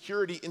place of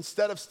security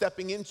instead of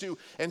stepping into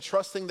and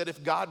trusting that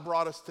if God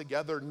brought us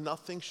together,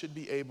 nothing should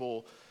be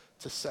able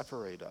to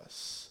separate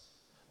us.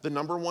 The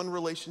number one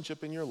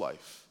relationship in your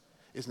life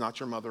is not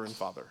your mother and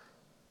father.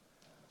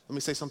 Let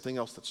me say something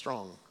else that's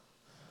strong.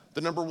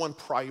 The number one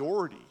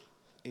priority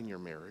in your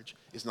marriage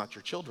is not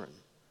your children.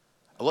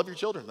 I love your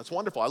children. That's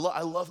wonderful.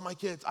 I love my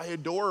kids. I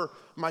adore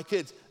my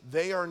kids.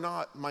 They are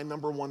not my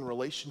number one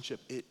relationship.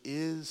 It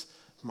is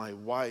my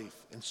wife,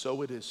 and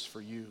so it is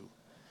for you.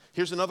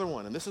 Here's another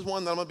one, and this is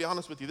one that I'm going to be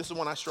honest with you. This is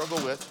one I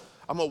struggle with.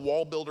 I'm a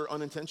wall builder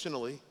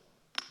unintentionally.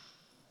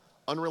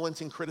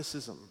 Unrelenting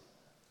criticism.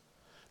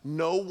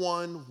 No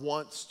one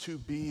wants to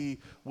be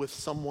with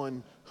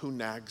someone who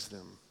nags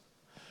them.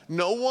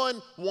 No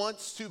one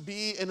wants to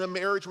be in a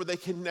marriage where they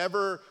can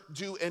never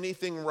do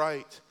anything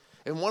right.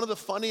 And one of the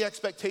funny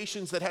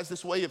expectations that has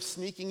this way of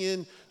sneaking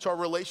in to our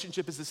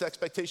relationship is this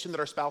expectation that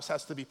our spouse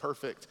has to be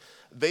perfect.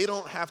 They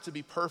don't have to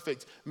be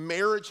perfect.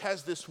 Marriage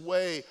has this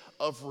way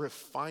of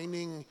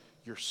refining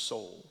your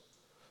soul.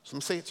 So I'm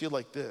going to say it to you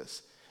like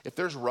this. If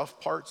there's rough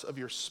parts of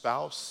your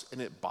spouse and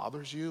it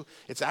bothers you,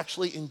 it's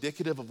actually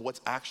indicative of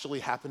what's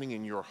actually happening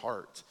in your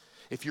heart.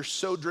 If you're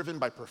so driven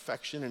by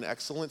perfection and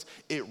excellence,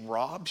 it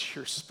robs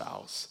your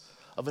spouse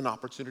of an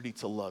opportunity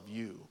to love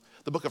you.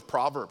 The book of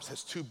Proverbs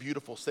has two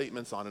beautiful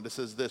statements on it. It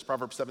says this,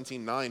 Proverbs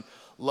 17:9,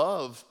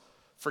 love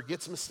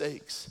forgets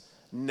mistakes.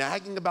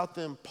 Nagging about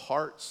them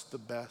parts the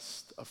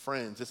best of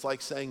friends. It's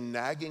like saying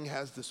nagging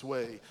has this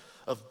way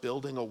of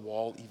building a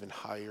wall even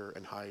higher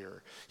and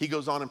higher. He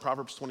goes on in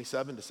Proverbs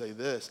 27 to say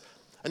this,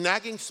 a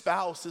nagging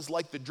spouse is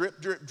like the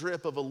drip, drip,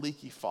 drip of a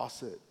leaky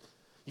faucet.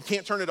 You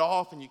can't turn it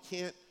off and you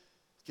can't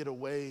get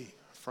away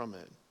from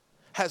it.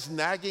 Has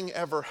nagging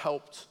ever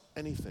helped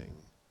anything?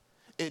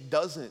 It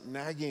doesn't.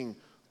 Nagging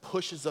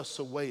pushes us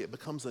away. It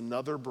becomes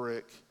another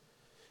brick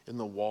in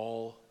the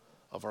wall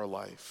of our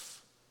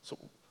life. So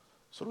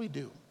what do we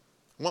do?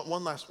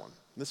 One last one.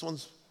 This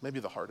one's maybe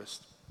the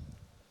hardest.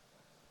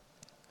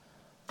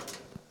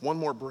 One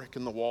more brick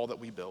in the wall that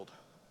we build.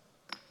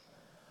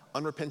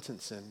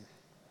 Unrepentant sin.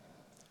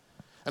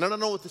 And I don't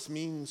know what this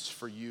means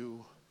for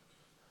you,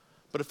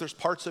 but if there's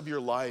parts of your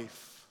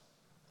life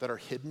that are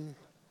hidden,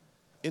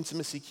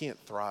 intimacy can't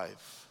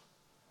thrive,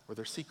 or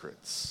they're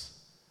secrets.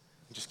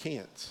 It just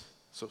can't.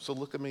 So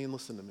look at me and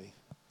listen to me.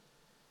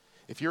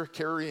 If you're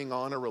carrying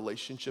on a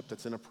relationship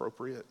that's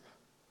inappropriate,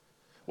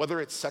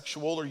 whether it's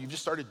sexual or you've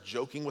just started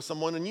joking with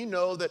someone and you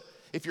know that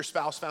if your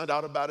spouse found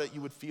out about it,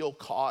 you would feel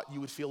caught, you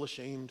would feel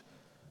ashamed.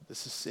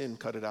 This is sin,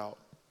 cut it out.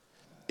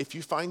 If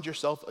you find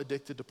yourself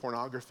addicted to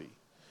pornography,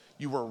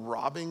 you are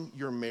robbing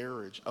your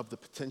marriage of the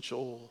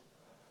potential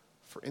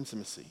for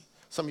intimacy.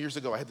 Some years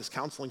ago, I had this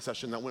counseling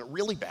session that went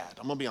really bad.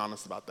 I'm gonna be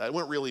honest about that. It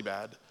went really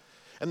bad.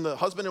 And the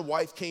husband and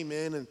wife came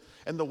in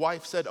and the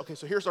wife said, okay,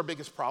 so here's our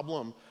biggest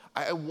problem.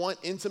 I want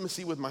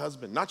intimacy with my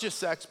husband. Not just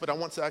sex, but I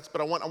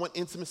want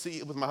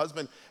intimacy with my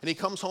husband. And he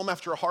comes home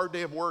after a hard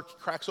day of work, he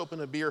cracks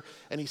open a beer,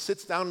 and he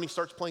sits down and he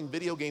starts playing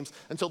video games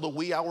until the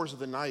wee hours of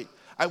the night.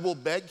 I will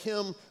beg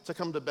him to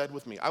come to bed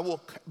with me. I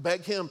will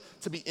beg him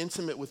to be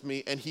intimate with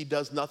me, and he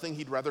does nothing.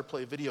 He'd rather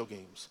play video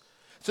games.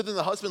 So then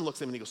the husband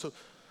looks at him and he goes,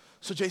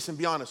 so Jason,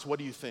 be honest, what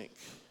do you think?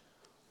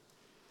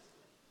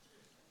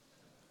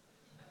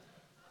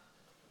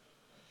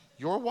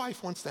 Your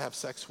wife wants to have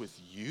sex with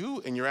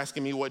you, and you're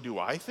asking me, what do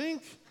I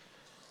think?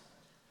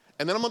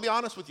 And then I'm gonna be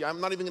honest with you,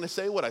 I'm not even gonna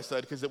say what I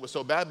said because it was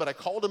so bad, but I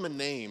called him a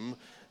name.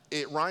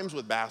 It rhymes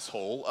with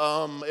basshole.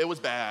 It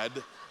was bad.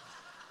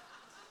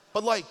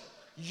 But like,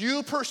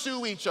 you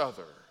pursue each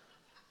other.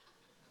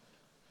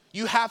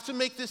 You have to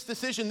make this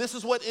decision. This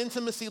is what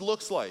intimacy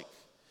looks like.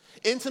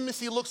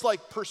 Intimacy looks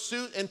like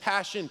pursuit and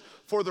passion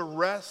for the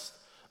rest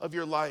of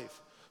your life.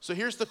 So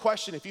here's the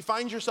question. If you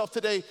find yourself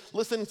today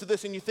listening to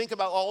this and you think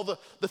about all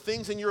the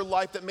things in your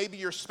life that maybe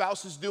your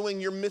spouse is doing,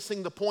 you're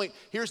missing the point.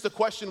 Here's the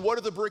question. What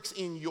are the bricks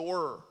in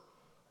your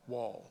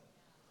wall?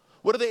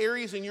 What are the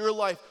areas in your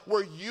life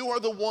where you are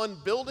the one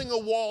building a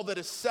wall that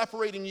is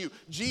separating you?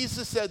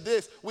 Jesus said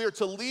this, we are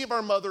to leave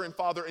our mother and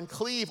father and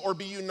cleave or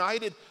be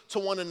united to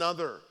one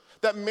another.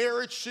 That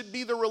marriage should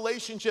be the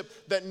relationship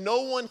that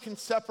no one can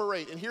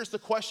separate. And here's the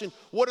question,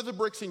 what are the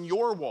bricks in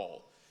your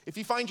wall? If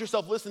you find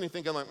yourself listening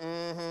thinking like,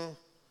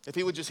 if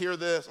he would just hear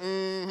this,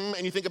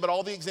 and you think about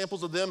all the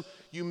examples of them,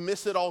 you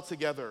miss it all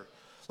together.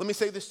 Let me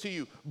say this to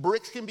you.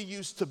 Bricks can be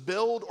used to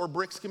build or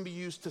bricks can be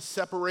used to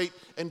separate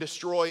and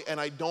destroy, and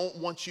I don't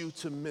want you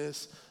to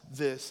miss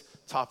this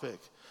topic.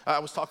 I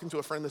was talking to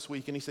a friend this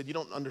week and he said, you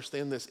don't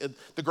understand this.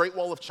 The Great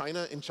Wall of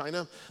China in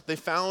China, they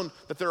found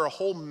that there are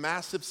whole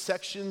massive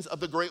sections of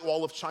the Great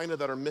Wall of China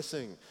that are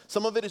missing.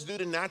 Some of it is due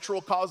to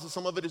natural causes,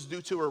 some of it is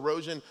due to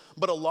erosion,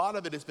 but a lot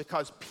of it is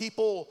because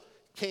people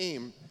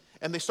came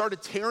and they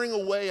started tearing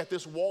away at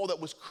this wall that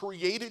was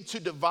created to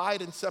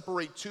divide and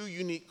separate two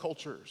unique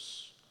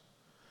cultures.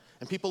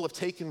 And people have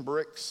taken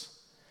bricks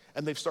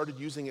and they've started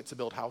using it to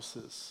build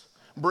houses.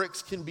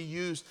 Bricks can be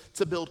used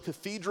to build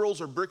cathedrals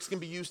or bricks can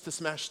be used to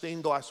smash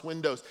stained glass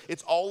windows.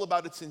 It's all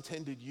about its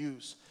intended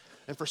use.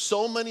 And for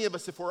so many of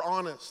us, if we're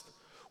honest,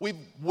 we've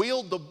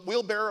wheeled the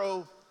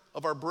wheelbarrow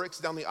of our bricks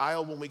down the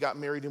aisle when we got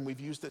married and we've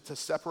used it to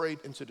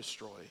separate and to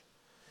destroy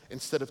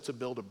instead of to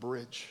build a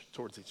bridge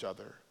towards each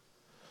other.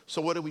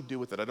 So what do we do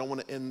with it? I don't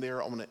want to end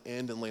there. I want to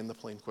end and land the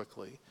plane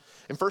quickly.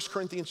 In 1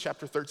 Corinthians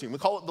chapter 13, we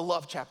call it the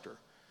love chapter.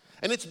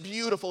 And it's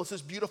beautiful. It's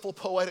this beautiful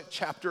poetic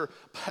chapter,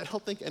 but I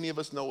don't think any of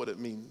us know what it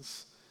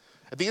means.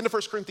 At the end of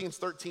 1 Corinthians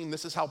 13,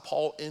 this is how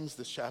Paul ends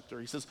this chapter.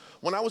 He says,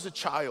 when I was a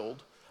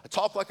child, I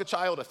talked like a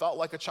child, I thought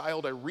like a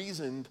child, I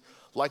reasoned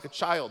like a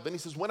child. Then he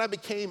says, when I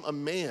became a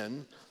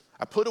man,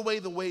 I put away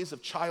the ways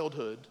of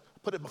childhood,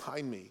 put it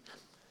behind me.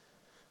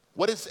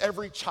 What does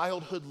every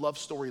childhood love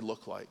story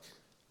look like?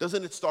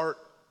 Doesn't it start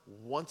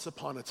once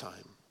upon a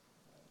time?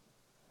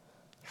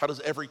 How does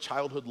every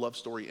childhood love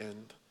story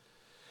end?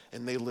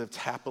 And they lived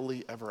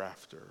happily ever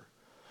after.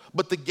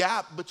 But the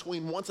gap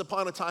between once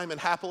upon a time and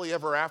happily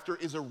ever after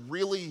is a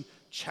really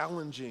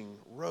challenging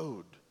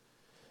road.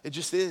 It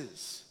just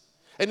is.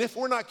 And if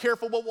we're not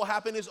careful, what will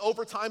happen is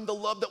over time, the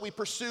love that we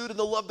pursued and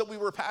the love that we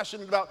were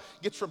passionate about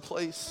gets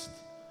replaced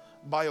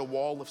by a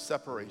wall of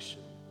separation.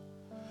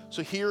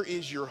 So here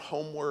is your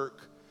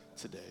homework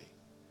today.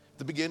 At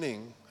the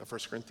beginning of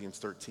 1 Corinthians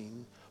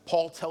 13,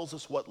 Paul tells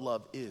us what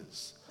love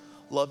is.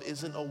 Love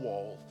isn't a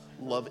wall.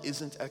 Love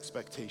isn't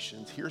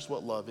expectations. Here's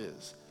what love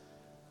is.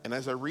 And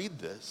as I read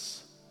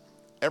this,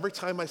 every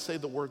time I say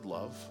the word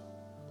love,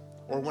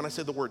 or when I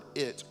say the word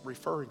it,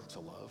 referring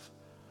to love,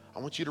 I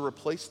want you to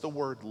replace the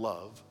word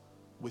love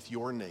with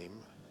your name.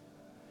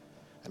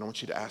 And I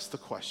want you to ask the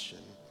question,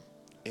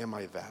 am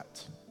I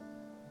that?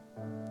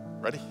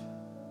 Ready?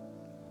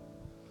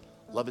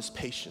 Love is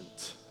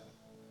patient.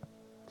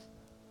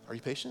 Are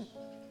you patient?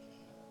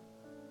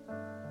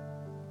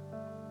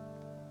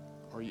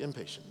 Or are you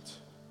impatient?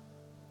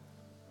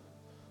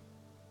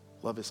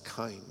 Love is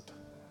kind.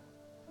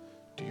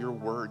 Do your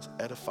words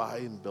edify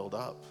and build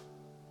up?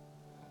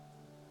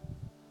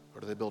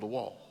 Or do they build a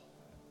wall?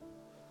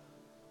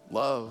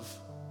 Love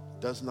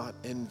does not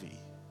envy.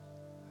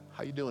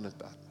 How you doing at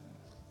that?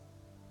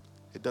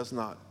 It does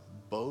not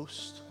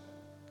boast.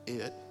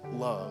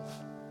 Love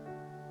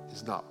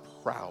is not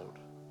proud.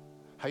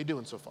 How you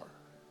doing so far?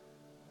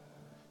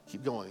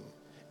 Keep going.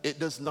 It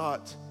does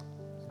not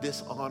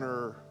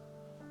dishonor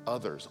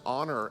others.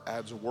 Honor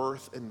adds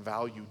worth and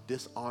value.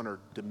 Dishonor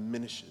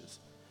diminishes.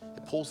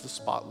 It pulls the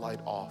spotlight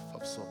off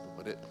of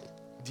someone. It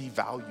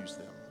devalues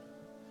them.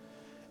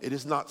 It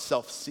is not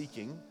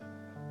self-seeking.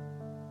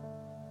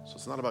 So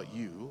it's not about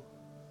you.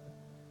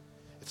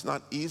 It's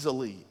not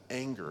easily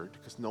angered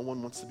because no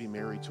one wants to be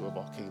married to a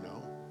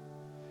volcano.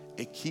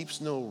 It keeps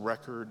no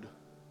record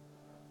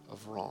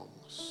of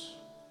wrongs.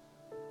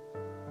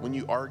 When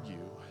you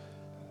argue,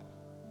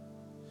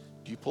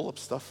 do you pull up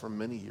stuff from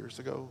many years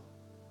ago?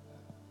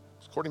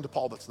 According to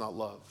Paul, that's not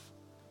love.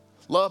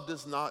 Love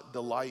does not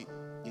delight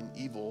in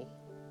evil,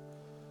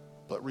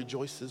 but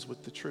rejoices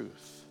with the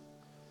truth.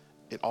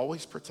 It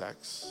always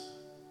protects,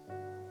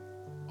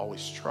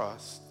 always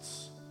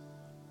trusts,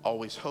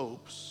 always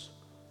hopes,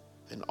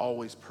 and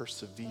always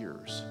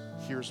perseveres.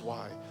 Here's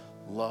why.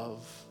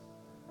 Love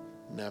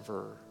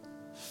never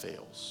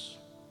fails.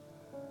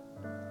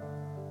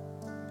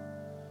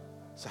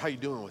 So how you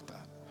doing with that?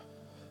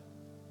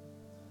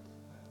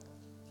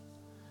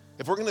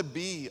 If we're going to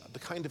be the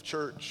kind of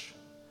church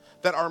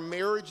that our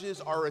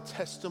marriages are a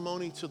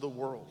testimony to the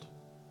world,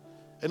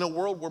 in a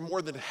world where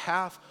more than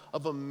half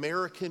of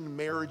American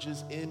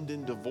marriages end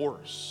in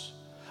divorce,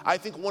 I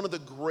think one of the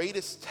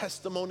greatest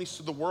testimonies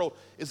to the world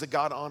is a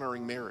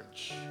God-honoring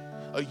marriage,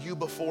 a you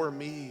before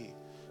me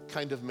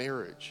kind of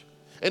marriage.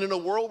 And in a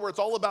world where it's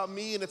all about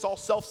me and it's all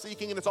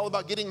self-seeking and it's all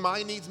about getting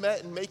my needs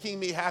met and making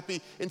me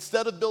happy,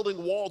 instead of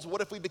building walls,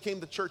 what if we became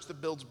the church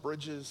that builds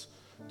bridges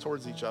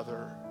towards each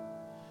other?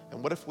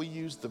 And what if we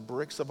use the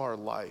bricks of our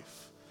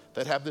life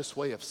that have this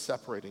way of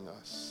separating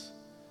us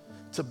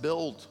to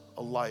build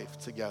a life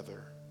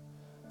together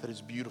that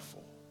is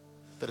beautiful,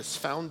 that is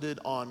founded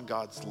on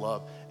God's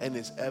love and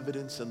is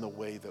evidence in the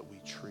way that we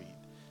treat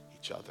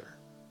each other?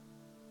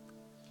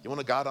 You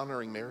want a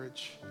God-honoring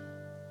marriage?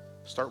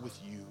 Start with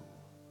you.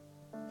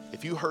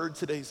 If you heard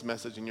today's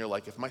message and you're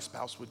like, if my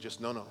spouse would just,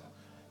 no,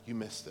 you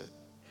missed it.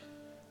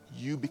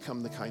 You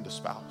become the kind of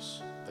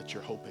spouse that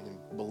you're hoping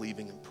and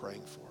believing and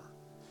praying for.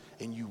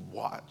 And you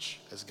watch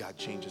as God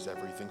changes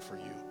everything for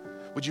you.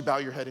 Would you bow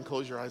your head and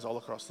close your eyes all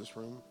across this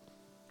room?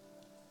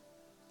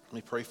 Let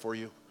me pray for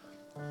you.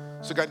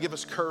 So God, give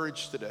us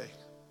courage today.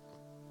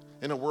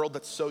 In a world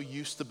that's so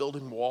used to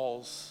building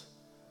walls,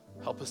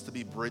 help us to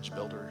be bridge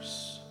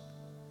builders.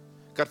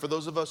 God, for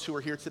those of us who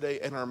are here today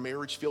and our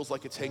marriage feels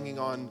like it's hanging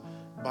on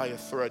by a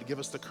thread, give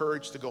us the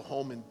courage to go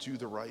home and do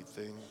the right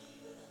thing.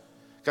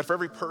 God, for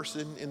every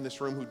person in this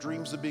room who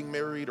dreams of being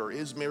married or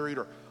is married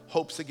or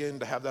hopes again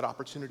to have that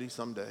opportunity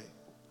someday,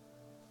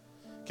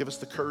 give us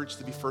the courage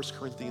to be 1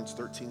 Corinthians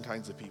 13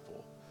 kinds of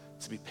people,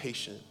 to be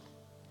patient,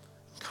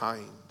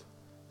 kind,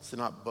 to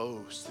not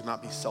boast, to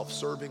not be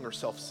self-serving or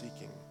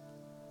self-seeking.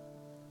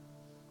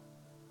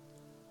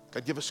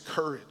 God, give us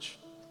courage.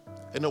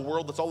 In a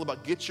world that's all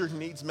about get your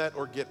needs met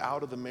or get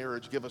out of the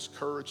marriage, give us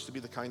courage to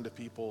be the kind of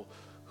people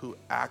who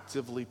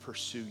actively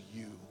pursue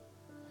you.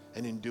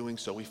 And in doing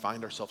so, we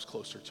find ourselves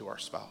closer to our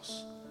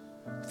spouse.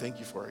 Thank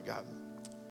you for it, God.